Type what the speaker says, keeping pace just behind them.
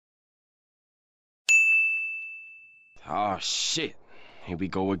Oh shit. Here we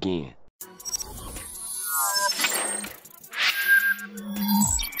go again.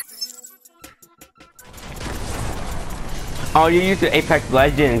 Oh, you used to Apex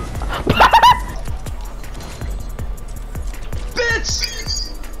Legends. Bitch!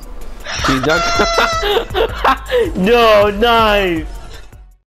 She's done. No, nice.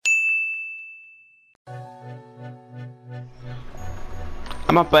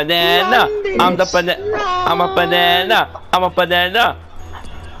 I'm a banana. I'm the banana. I'm a banana. I'm a banana.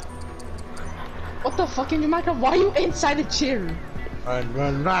 What the fuck in your Minecraft? Why are you inside a chair?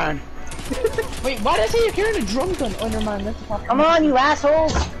 Run. Wait, why did I say you're carrying a drum gun? Oh, never mind. That's the problem. Come on, you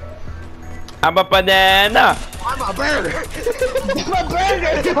assholes! I'm a banana. I'm a burger. I'm a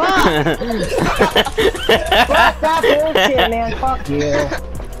burger! Fuck that bullshit, man. Fuck you.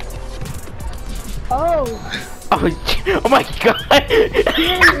 Oh. Oh my god.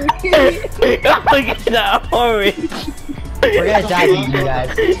 Oh, look at that orange. We're gonna die to you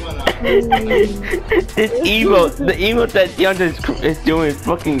guys. This emote, the emote that DeAndre is doing is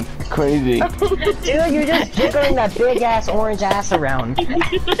fucking crazy. Dude, you're just jiggling that big ass orange ass around. What is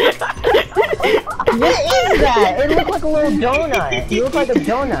that? It looked like a little donut. You look like a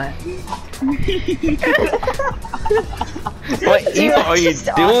donut. What emote are you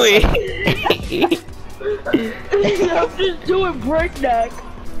doing? I'm just doing breakneck.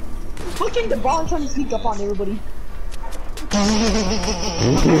 Fucking the ball trying to sneak up on everybody.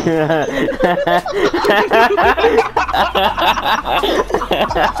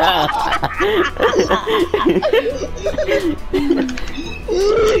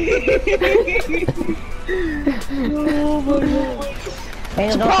 Hey,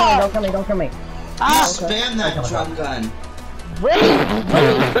 don't kill me. Spam that drum gun.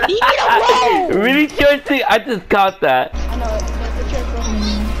 Really seriously, I just caught that. I know it. The chair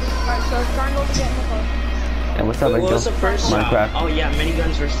Alright, so starting over again. And what's up, What was the first round? Minecraft. Oh yeah,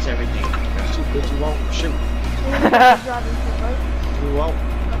 miniguns versus everything. Shoot, bitch, you won't shoot. You won't.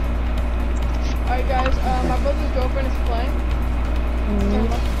 Alright guys, my brother's girlfriend is playing.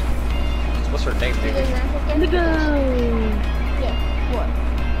 What's her name, nigga? Yeah, what?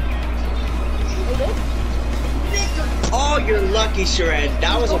 Oh, this? Oh, you're lucky, Shred.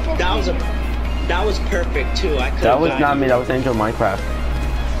 That was perfect too. I could. That was not me, that was Angel Minecraft.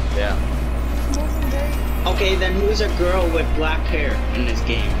 Yeah. Okay, then who's a girl with black hair in this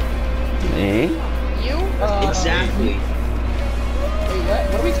game? Me? You? Exactly. Wait, what?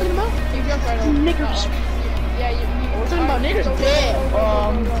 What are we talking about? You jumped right over. Niggers. Yeah, you we're talking about niggers.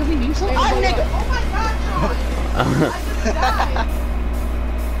 Damn. Can we do something? I'm nigger. Oh my god.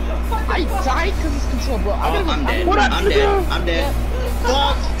 I died because it's control, bro. I'm dead. I'm dead.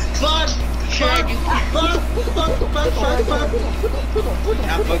 Fuck.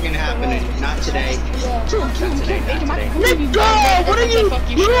 Not fucking happening. Not today. Not today. Nigga, what are you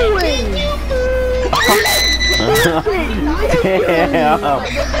doing?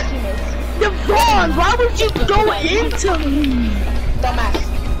 Devon, why would you go into me? Dumbass.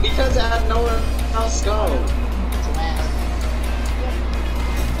 Because I had nowhere else to go.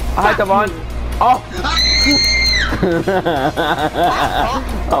 Hi, Devon. Oh!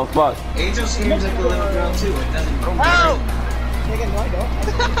 Oh, fuck. Angel screams like a little girl too. It doesn't go. Oh! Nigga, no, I don't.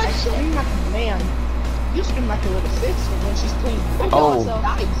 I scream like a man. You scream like a little sister when she's playing. Oh.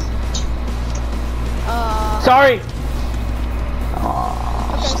 Nice. Sorry!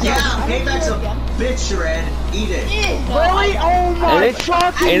 Yeah, payback's a bitch, Shred. Eat it. Really? Oh my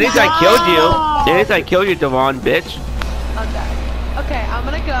fucking At least I killed you. At least I killed you, Devon, bitch. Okay, I'm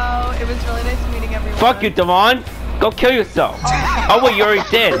gonna go. It was really nice meeting everyone. Fuck you, Devon. Go kill yourself. Oh, wait, you already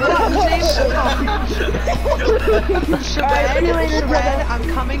did. Shred, I'm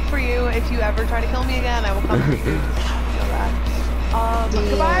coming for you. If you ever try to kill me again, I will come for you.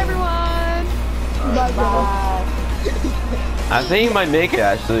 Goodbye, everyone. Bye. I think you might make it,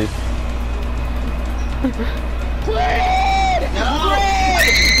 actually.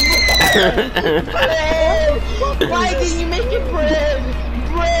 Why did you make it bread?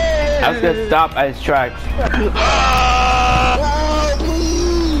 Bread! I was gonna stop at his tracks.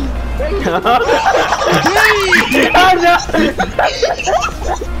 Oh, no.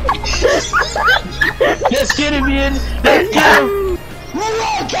 Let's get him in! Let's get him!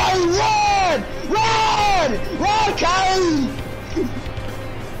 Run, Kane, run! Run! Run, Kane!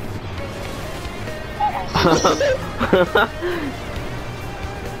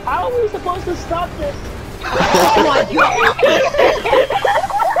 How are we supposed to stop this? Oh my god!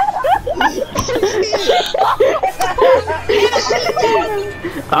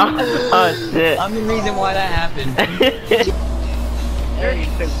 Oh shit. I'm the reason why that happened.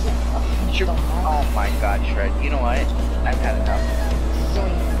 Oh my god, Shred. You know what? I've had enough.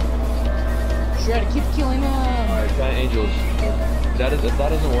 Shred, keep killing him. Alright, 10 angels. If that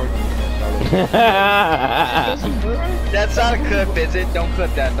doesn't work, That's not a clip, is it? Don't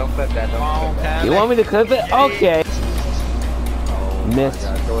clip that. Don't clip that. Don't clip that. You want me to clip it? Okay. Miss.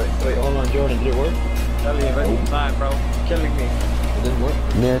 Wait, hold on, Jordan. Did it work? Fine, bro. Killing me. It didn't work?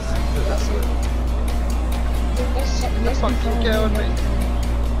 Miss. That's fucking killing me.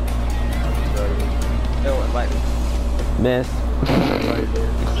 Yo, like. Miss.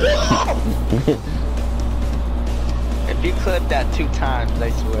 If you clip that 2 times,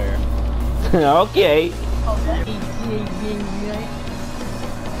 I swear. Okay.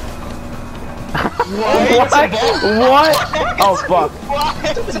 What? What? Oh fuck. What?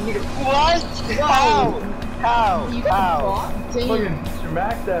 How? Fucking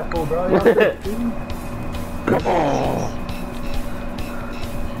smack that fool, bro.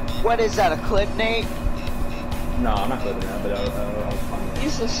 What is that, a clip, Nate? No, I'm not clipping that, but I was fine.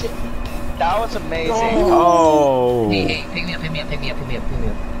 Useless shit. That was amazing. Oh. Hey, pick me up.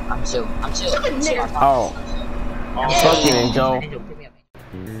 I'm chill. Oh. Fucking Angel.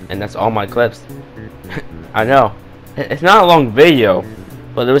 And that's all my clips. I know. It's not a long video,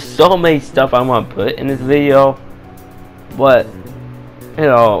 but there was so many stuff I want to put in this video. But, you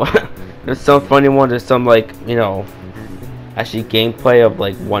know, there's some funny ones, there's some like, you know, actually gameplay of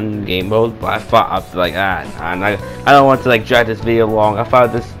like one game mode. But I thought I'd be like, I don't want to like drag this video long. I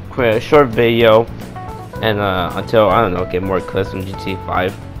thought this create a short video, and until I don't know, get more clips from GTA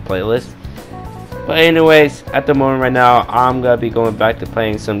 5 playlist. But anyways, at the moment right now, I'm gonna be going back to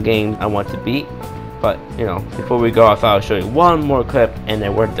playing some games I want to beat. But you know, before we go, I thought I'll show you one more clip, and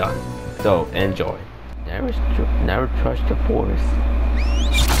then we're done. So enjoy. Never trust the force.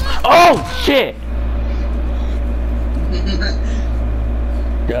 Oh shit!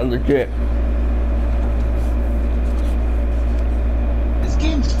 That's legit. This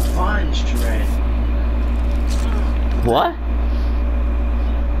game's fun, Shred. What?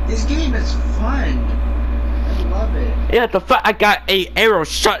 This game is fun. I love it. Yeah, the fact I got a arrow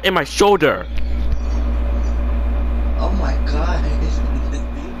shot in my shoulder. Oh my god.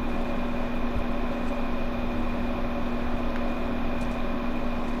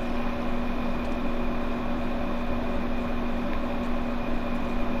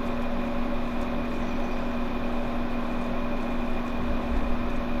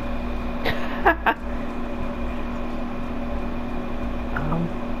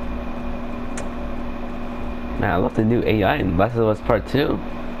 Man, I love the new AI in Last of Us Part 2.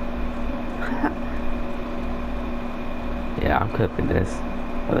 Yeah, I'm clipping this.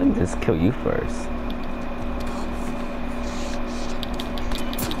 Let me just kill you first.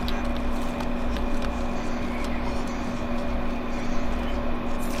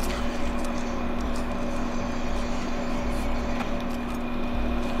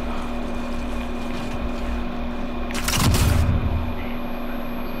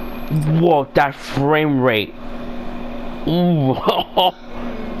 Whoa, that frame rate. Ooh.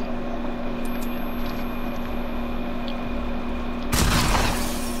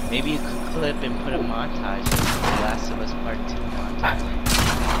 Maybe you could clip and put a montage of The Last of Us Part 2 montage.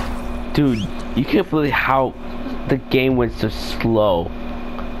 Dude, you can't believe how the game went so slow.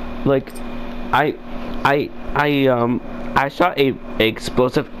 Like, I shot a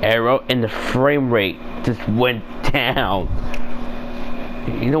explosive arrow and the frame rate just went down.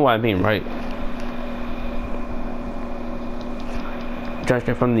 You know what I mean, right?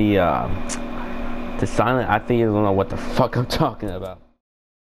 Judging from the silent, I think you don't know what the fuck I'm talking about.